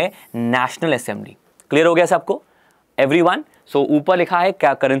नाम है National Assembly. Clear हो गया सबको? Everyone. So ऊपर लिखा है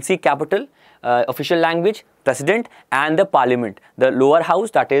currency capital, official language, president and the parliament. The lower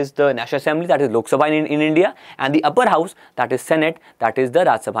house, that is the National Assembly, that is Lok Sabha in India, and the upper house, that is Senate, that is the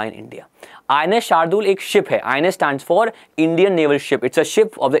Raj Sabha in India. INS Shardul एक ship है। INS stands for Indian Naval Ship. It's a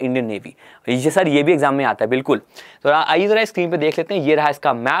ship of the Indian Navy. ये sir ये भी exam में आता है बिल्कुल। तो आइए जरा स्क्रीन पे देख लेते हैं। ये रहा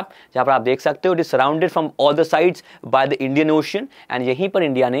इसका मैप जहाँ पर आप देख सकते हो। It is surrounded from all the sides by the Indian ocean and यहीं पर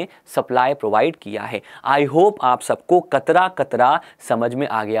इंडिया ने सप्लाई प्रोवाइड किया है। आई होप आप सबको कतरा कतरा समझ में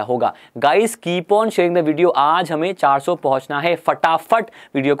आ गया होगा। Guys keep on sharing the video. आज हमें 400 पहुंचना है। फटाफट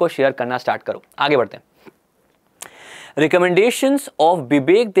वीडियो को शेयर करना स्टार्ट करो। आगे बढ़ते हैं। Recommendations of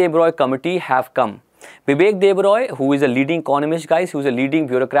Bibek Debroy committee have come. Bibek Debroy, who is a leading economist guys, who is a leading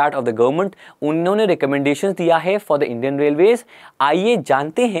bureaucrat of the government, उन्होंने recommendations दिया है for the Indian Railways. आइए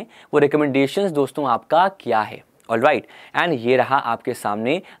जानते हैं वो recommendations दोस्तों आपका क्या है। Alright, and ये रहा आपके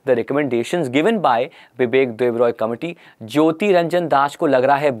सामने the recommendations given by Bibek Debroy committee. ज्योति रंजन दास को लग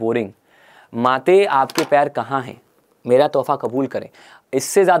रहा है बोरिंग। माते आपके पैर कहाँ हैं? मेरा तोहफा कबूल करें।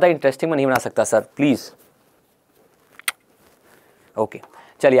 इससे ज़्यादा इंटरेस्टिंग मैं नहीं बना सकता सर, प्लीज़। ओके,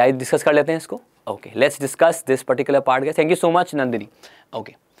 चलिए आइए डिस्कस कर लेते हैं इसको। Okay, let's discuss this particular part. Thank you so much Nandini.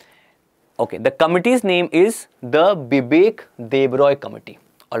 Okay, the committees name is the Bibek Debroy committee.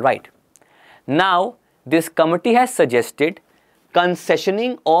 Alright, now this committee has suggested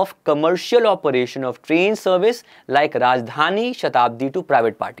concessioning of commercial operation of train service like राजधानी शताब्दी to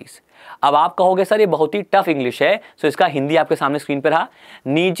private parties। अब आप कहोगे sir ये बहुत ही tough English है, सो इसका हिंदी आपके सामने स्क्रीन पर रहा।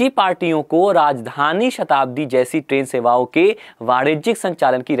 निजी पार्टियों को राजधानी शताब्दी जैसी ट्रेन सेवाओं के वाणिज्यिक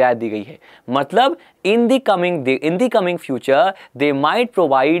संचालन की रियायत दी गई है। मतलब in the coming future they might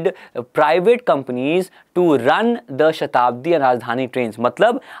provide private companies to run the शताब्दी and राजधानी ट्रेन्स।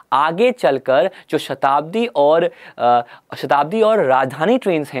 मतलब आगे चलकर जो शताब्दी और राजधानी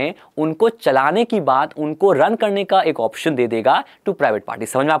ट्रेन्स हैं उनको चलाने की बात, उनको रन करने का एक ऑप्शन दे देगा टू प्राइवेट पार्टी।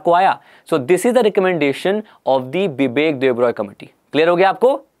 समझ में आपको आया? So this is the recommendation of the Vivek Debroy committee. Clear हो गया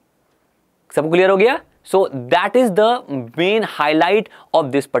आपको? सबको क्लियर हो गया? So that is the main highlight of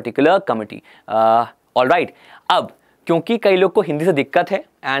this particular committee. All right. अब क्योंकि कई लोग को हिंदी से दिक्कत है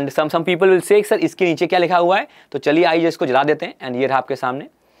and some people will say sir इसके नीचे क्या लिखा हुआ है, तो चलिए आइए इसको जला देते हैं। एंड ये रहा आपके सामने।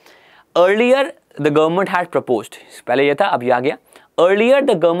 Earlier the government had proposed, पहले ये था, अब ये आ गया। Earlier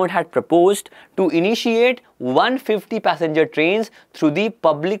the government had proposed to initiate 150 passenger trains through the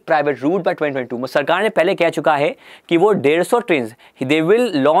public private route by 2022। सरकार ने पहले कह चुका है कि वो 150 trains, they will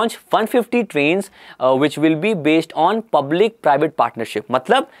launch 150 trains which will be based on public private partnership।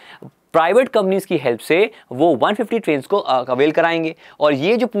 मतलब प्राइवेट कंपनीज की हेल्प से वो 150 ट्रेन्स को अवेल कराएंगे। और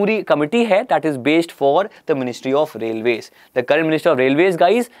ये जो पूरी कमिटी है that is based for the ministry of railways. The current minister of railways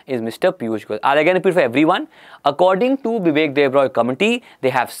guys is mister Piyush Goyal. I again repeat for everyone, according to Vivek Debroi committee,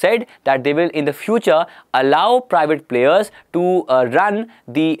 they have said that they will in the future allow private players to run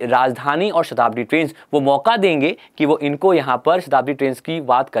the राजधानी और शताब्दी trains. वो मौका देंगे कि वो इनको यहाँ पर शताब्दी ट्रेन्स की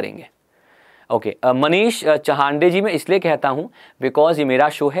बात करेंगे। ओके, मनीष चहांडे जी, मैं इसलिए कहता हूँ बिकॉज ये मेरा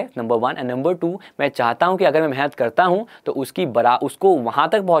शो है, नंबर 1, एंड नंबर 2 मैं चाहता हूँ कि अगर मैं मेहनत करता हूँ तो उसको वहाँ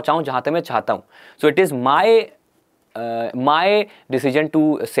तक पहुँचाऊँ जहाँ तक मैं चाहता हूँ। So it is my decision to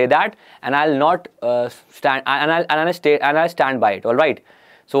say that and I'll not stand and I'll stand by it, all right?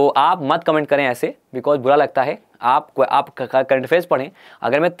 So आप मत कमेंट करें ऐसे बिकॉज बुरा लगता है। आप करंट अफेयर्स पढ़ें।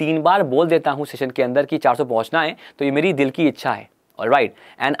 अगर मैं 3 बार बोल देता हूँ सेशन के अंदर कि 400 पहुँचना है तो ये मेरी दिल की इच्छा है, all right?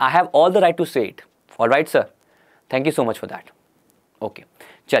 And I have all the right to say it, all right sir? Thank you so much for that. Okay,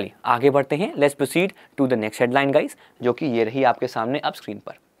 चलिए आगे बढ़ते हैं। Let's proceed to the next headline guys, जो कि ये रही आपके सामने अब स्क्रीन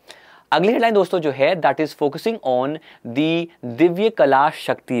पर। अगली हेडलाइन दोस्तों जो है that is focusing on the Divya कला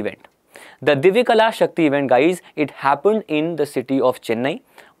शक्ति इवेंट। द दिव्य कला शक्ति event guys, it happened in the city of Chennai,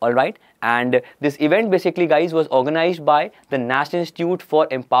 all right? And this event basically guys was organized by the National Institute for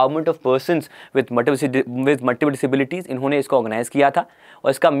Empowerment of Persons with multiple disabilities। इन्होंने इसको organise किया था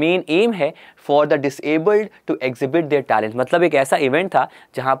और इसका main M है for the disabled to exhibit their talent. मतलब एक ऐसा इवेंट था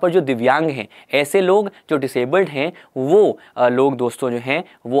जहाँ पर जो दिव्यांग हैं, ऐसे लोग जो डिसेबल्ड हैं, वो लोग दोस्तों जो हैं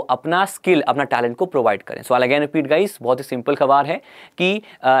वो अपना स्किल, अपना टैलेंट को प्रोवाइड करें। सो आई अगेन रिपीट गाइस, बहुत ही सिंपल खबर है कि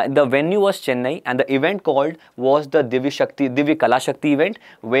the venue was Chennai and the event called was the Divya कला शक्ति event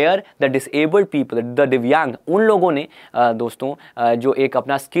where the disabled people, the दिव्यांग, उन लोगों ने दोस्तों जो एक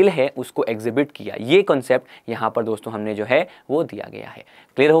अपना स्किल है उसको एग्जिबिट किया। ये कॉन्सेप्ट यहाँ पर दोस्तों हमने जो है वो दिया गया है।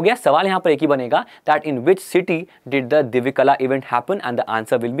 क्लियर हो गया? सवाल यहाँ पर एक ही बनेगा that in which city did the Divya कला event happen and the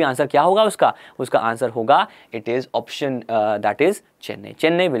answer will be, answer क्या होगा उसका आंसर होगा it is option that is Chennai.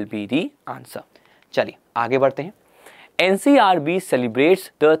 Chennai will be the answer. चलिए आगे बढ़ते हैं। NCRB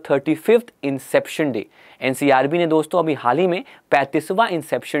celebrates the 35th Inception day. NCRB ने दोस्तों अभी हाल ही में 35वां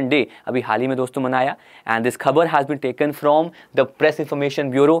इंसेप्शन डे अभी हाल ही में दोस्तों मनाया। एंड दिस खबर has been taken from the press information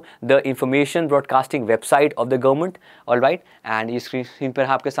bureau, the information broadcasting website of the government, all right? And ये स्क्रीन पर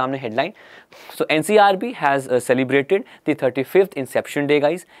आपके सामने headline. So NCRB has celebrated the 35th Inception day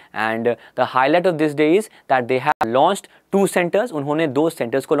guys, and the highlight of this day is that they have launched 2 centres. उन्होंने 2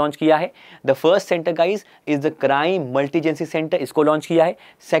 centres को launch किया है। The first centre guys is the crime मल्टीजेंसी centre, इसको launch किया है।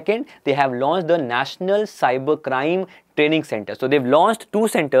 Second, they have launch the national cyber crime training center. So they've launched 2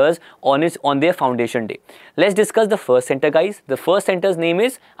 centers on their foundation day. Let's discuss the first center guys. The first center's name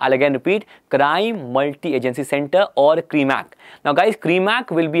is, I'll again repeat, Crime Multi-Agency Center or CRIMAC. Now guys,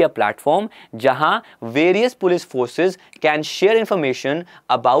 CRIMAC will be a platform जहां various police forces can share information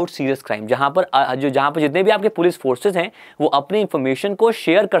about serious crime। जहां पर जितने भी आपके police forces हैं वो अपने information को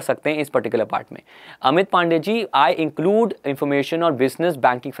शेयर कर सकते हैं इस पर्टिकुलर पार्ट में। Amit Pandey ji, I include information और business,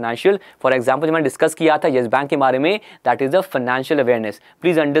 banking, financial. For example जो मैंने डिस्कस किया था येस बैंक के बारे में, that is the financial awareness,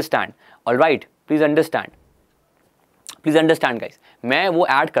 please understand, all right? Please understand guys, मैं वो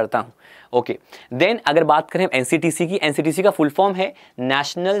ऐड करता हूँ। ओके, देन अगर बात करें एनसीटीसी की, एनसीटीसी का फुल फॉर्म है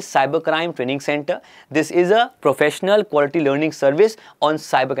national cyber crime training centre. This is a professional quality learning service on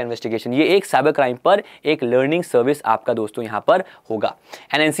cyber investigation. ये एक साइबर क्राइम पर एक लर्निंग सर्विस आपका दोस्तों यहाँ पर होगा।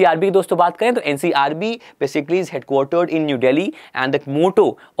 एंड एनसीआरबी की दोस्तों बात करें तो NCRB basically is headquartered in new Delhi and the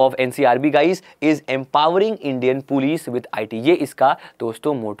motto of NCRB guys is empowering Indian police with IT. ये इसका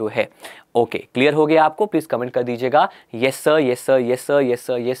दोस्तों मोटो है। ओके, क्लियर हो गया आपको? प्लीज कमेंट कर दीजिएगा yes sir, yes sir, yes sir, yes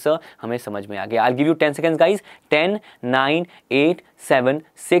sir, yes sir, हमें समझ में आ गया। I give you 10 seconds guys. 10, 9, 8, 7,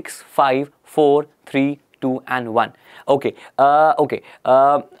 6, 5, 4, 3, 2 and 1. Okay,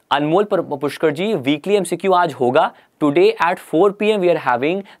 Anmol Pushkar ji, weekly MCQ आज होगा. Today at 4 PM we are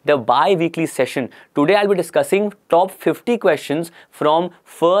having the bi-weekly session. Today I'll be discussing top 50 questions from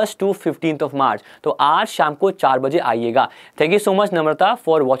 1st to 15th of March. तो आज शाम को 4 बजे आइएगा. Thank you so much Namrata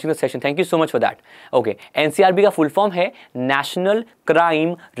for watching the session. Thank you so much for that. Okay, NCRB का full form है National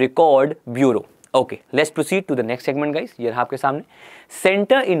Crime Record Bureau. Okay, let's proceed to the next segment guys. ये रहा आपके सामने.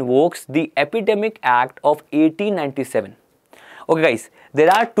 Center invokes the Epidemic Act of 1897. Okay guys,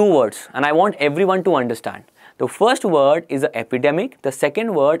 there are two words and I want everyone to understand. The first word is a epidemic, the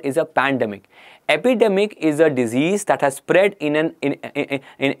second word is a pandemic. Epidemic is a disease that has spread in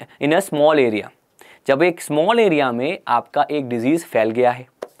a small area. जब एक small area में आपका एक disease फैल गया है.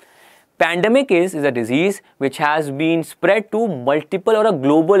 Pandemic is a disease which has been spread to multiple or a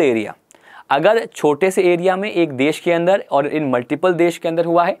global area. अगर छोटे से एरिया में एक देश के अंदर और इन मल्टीपल देश के अंदर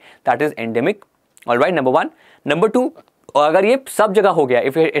हुआ है, that is endemic. All right, number one. Number two, अगर ये सब जगह हो गया,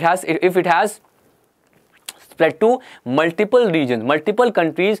 if it has spread to multiple regions, multiple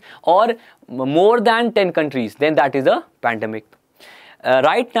countries or more than 10 countries, then that is a pandemic.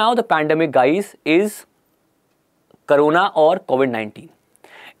 Right now the pandemic guys is corona or COVID-19.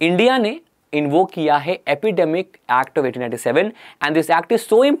 India ने invoke किया है Epidemic Act of 1897 and this act is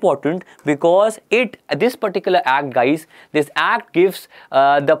so important because this particular act guys, this act gives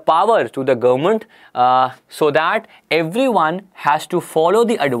the power to the government so that everyone has to follow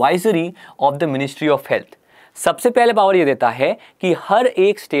the advisory of the Ministry of Health. सबसे पहले power ये देता है कि हर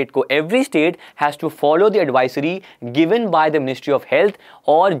एक state को, every state has to follow the advisory given by the ministry of health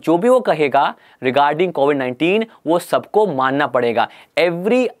और जो भी वो कहेगा रिगार्डिंग कोविड-19 वो सबको मानना पड़ेगा.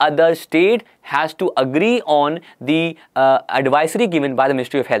 Every other state has to agree on the advisory given by the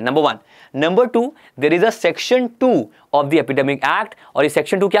ministry of health. Number one. Number two, there is a section 2 of the epidemic act और ये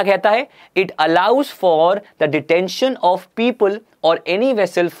सेक्शन 2 क्या कहता है? It allows for the detention of people or any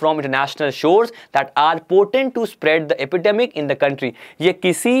vessel from international shores that are potent to spread the epidemic in the country. ये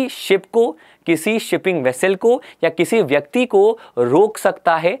किसी ship को, किसी shipping vessel को या किसी व्यक्ति को रोक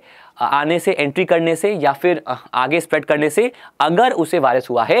सकता है आने से, एंट्री करने से या फिर आगे स्प्रेड करने से अगर उसे वायरस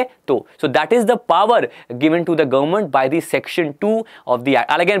हुआ है तो. So that is the power given to the government by the section 2 of the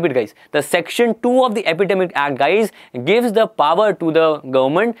act. I'll again repeat guys. The section 2 of the Epidemic Act guys gives the power to the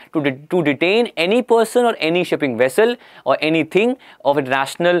government to detain any person or any shipping vessel or anything of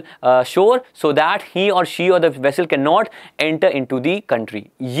international shore so that he or she or the vessel cannot enter into the country.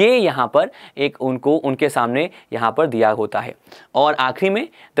 ये यहाँ पर एक उनके सामने यहाँ पर दिया होता है. और आखिरी में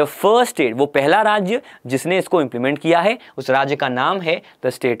द फर्स्ट स्टेट, वो पहला राज्य जिसने इसको इंप्लीमेंट किया है उस राज्य का नाम है the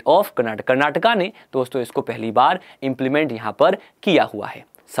state of Karnataka. Karnataka ने दोस्तों इसको पहली बार इंप्लीमेंट यहाँ पर किया हुआ है.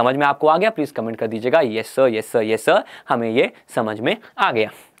 समझ में आपको आ गया? प्लीज कमेंट कर दीजिएगा yes sir, yes sir, yes sir, हमें ये समझ में आ गया.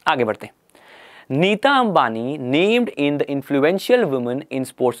 आगे बढ़ते हैं. Nita Ambani named in the influential women in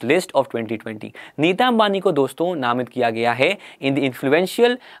sports list of 2020. Nita Ambani को दोस्तों नामित किया गया है in the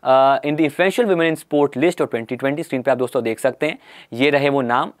influential women in sport list of 2020. Screen पे आप दोस्तों देख सकते हैं, ये रहे वो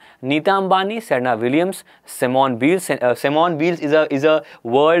नाम. Nita Ambani, Serena Williams, Simone bills is a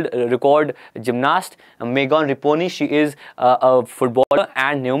world record gymnast, Megan रिपोनी she is a footballer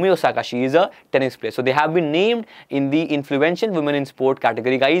and Naomi Osaka she is a tennis player. So they have been named in the influential women in sport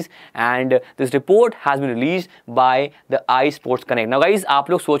category guys and this report has been released by the iSports Connect. Now guys, आप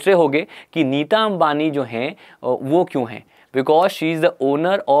लोग सोच रहे होंगे कि नीता अंबानी जो हैं वो क्यों हैं? Because she is the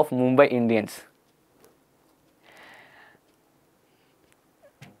owner of Mumbai Indians.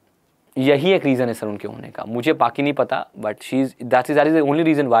 यही एक रीजन है सर उनके होने का, मुझे बाकी नहीं पता, but that is the only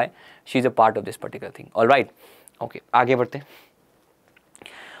reason why she is a part of this particular thing. All right, okay, आगे बढ़ते हैं.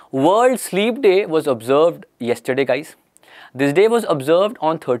 World Sleep Day was observed yesterday guys. This day was observed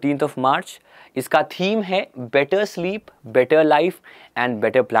on 13th of March. इसका theme है better sleep, better life and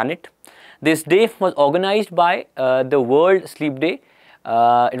better planet. This day was organised by the world sleep day.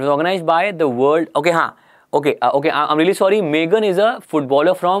 It was organised by the world. Okay हाँ, okay I am really sorry. Megan is a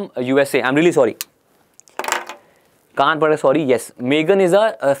footballer from USA. I am really sorry, कान पड़, sorry. Yes, Megan is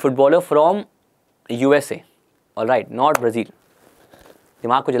a footballer from USA. All right, not Brazil.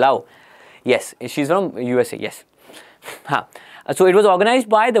 दिमाग को जलाओ. Yes, she is from USA. Yes, हाँ. So it was organized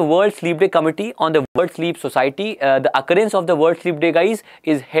by the World Sleep Day Committee on the World Sleep Society. The occurrence of the World Sleep Day guys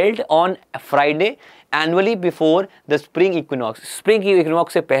is held on Friday annually before the spring equinox. Spring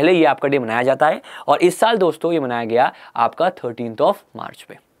equinox से पहले ये आपका day मनाया जाता है और इस साल दोस्तों ये मनाया गया आपका 13th of March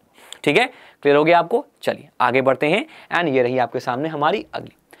पे. ठीक है, क्लियर हो गया आपको? चलिए आगे बढ़ते हैं एंड ये रही आपके सामने हमारी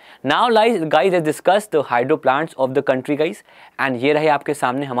अगली. Now guys, let's discuss the hydro plants of the country guys. And ये रहे आपके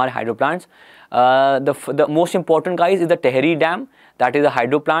सामने हमारे hydro plants. The most important guys is the Tehri Dam, that is a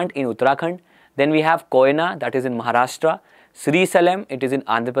hydro plant in Uttarakhand. Then we have Koyna, that is in Maharashtra. Sri Salem, it is in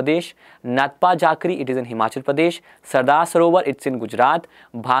Andhra Pradesh. Natpa Jakri, it is in Himachal Pradesh. Sardar Sarovar, it's in Gujarat.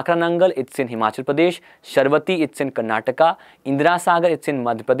 Bhakra Nangal, it's in Himachal Pradesh. Sharvati, it's in Karnataka. Indira Sagar, it's in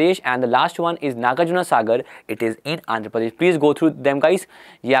Madhya Pradesh. And the last one is Nagarjuna Sagar, it is in Andhra Pradesh. Please go through them guys.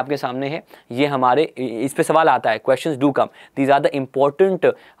 ये आपके सामने है, ये हमारे इस पे सवाल आता है. Questions do come. These are the important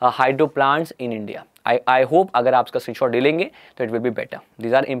hydro plants in India. I hope अगर आप इसका स्क्रीनशॉट ले लेंगे तो it will be better.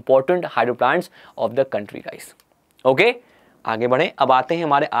 These are important hydro plants of the country guys. Okay? आगे बढ़ें. अब आते हैं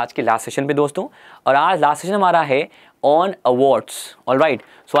हमारे आज के लास्ट सेशन पे दोस्तों, और आज लास्ट सेशन हमारा है on awards. Alright,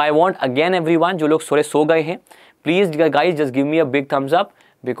 so I want again everyone, जो लोग थोड़े सो गए हैं, please guys just give me a big thumbs up,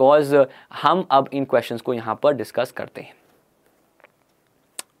 because हम अब इन क्वेश्चंस को यहाँ पर डिस्कस करते हैं.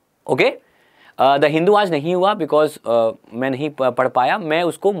 ओके, द हिंदू आज नहीं हुआ बिकॉज मैं नहीं पढ़ पाया, मैं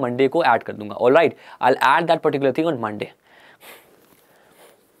उसको मंडे को ऐड कर दूंगा. Alright, I will add that particular thing on Monday.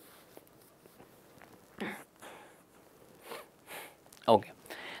 Okay,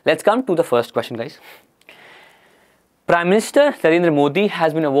 let's come to the first question guys. Prime Minister Narendra Modi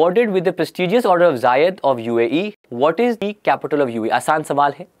has been awarded with the prestigious Order of Zayed of UAE. What is the capital of UAE? आसान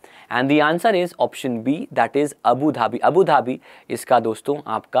सवाल है, and the answer is option B, that is Abu Dhabi. Abu Dhabi इसका दोस्तों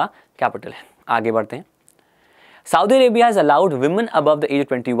आपका capital है. आगे बढ़ते हैं. Saudi Arabia has allowed women above the age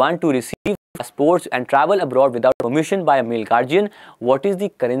of 21 to receive passports and travel abroad without permission by a male guardian. What is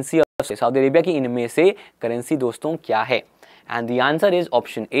the currency of Saudi Arabia की इनमें से currency दोस्तों क्या है? And the answer is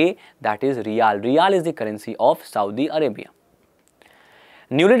option A, that is Riyal. Riyal is the currency of Saudi Arabia.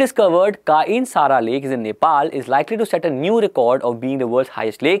 Newly discovered Kain Sara Lake is in Nepal is likely to set a new record of being the world's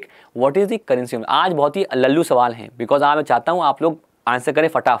highest lake. What is the currency of? आज बहुत ही लल्लू सवाल हैं, because आज मैं चाहता हूँ आप लोग आंसर करें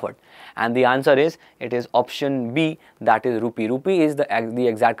फटाफट. And the answer is, it is option B, that is rupee. Rupee is the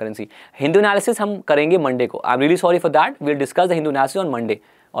exact currency. Hindu analysis हम करेंगे मंडे को. I'm really sorry for that. We'll discuss the Hindu analysis on Monday.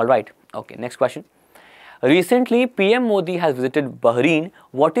 All right. Okay. Next question. Recently, PM Modi has visited Bahrain.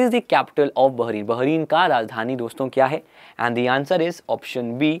 What is the capital of Bahrain? Bahrain का राजधानी दोस्तों क्या है? And the answer is option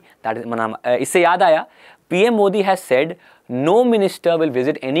B. That is इससे याद आया, PM Modi has said no minister will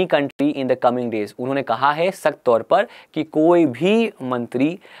visit any country in the coming days. उन्होंने कहा है सख्त तौर पर कि कोई भी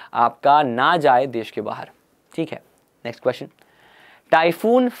मंत्री आपका ना जाए देश के बाहर. ठीक है. Next question.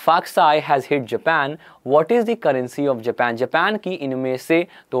 Typhoon Faxai has hit Japan. What is the currency of Japan? Japan की इनमें से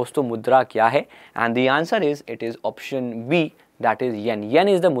दोस्तों मुद्रा क्या है? And the answer is, it is option B, that is yen.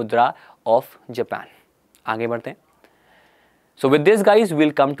 Yen is the mudra of Japan. आगे बढ़ते हैं. So with this guys,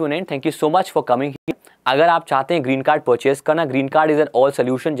 we'll come to an end. Thank you so much for coming here. अगर आप चाहते हैं green card purchase करना, green card is an all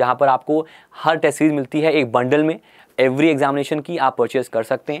solution, जहां पर आपको हर टेस्ट सीरीज मिलती है एक बंडल में. एवरी एग्जामिनेशन की आप परचेज कर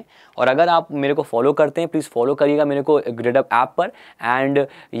सकते हैं. और अगर आप मेरे को फॉलो करते हैं, प्लीज़ फॉलो करिएगा मेरे को ग्रेडअप ऐप पर. एंड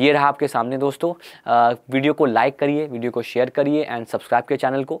ये रहा आपके सामने दोस्तों. वीडियो को लाइक करिए, वीडियो को शेयर करिए एंड सब्सक्राइब के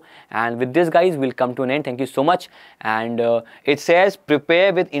चैनल को. And with this guys will come to N and. Thank you so much. And it says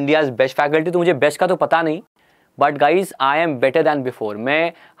prepare with India's best faculty. तो मुझे बेस्ट का तो पता नहीं, but guys I am better than before.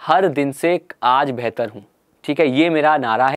 मैं हर दिन से आज बेहतर हूँ. ठीक है, ये मेरा नारा है.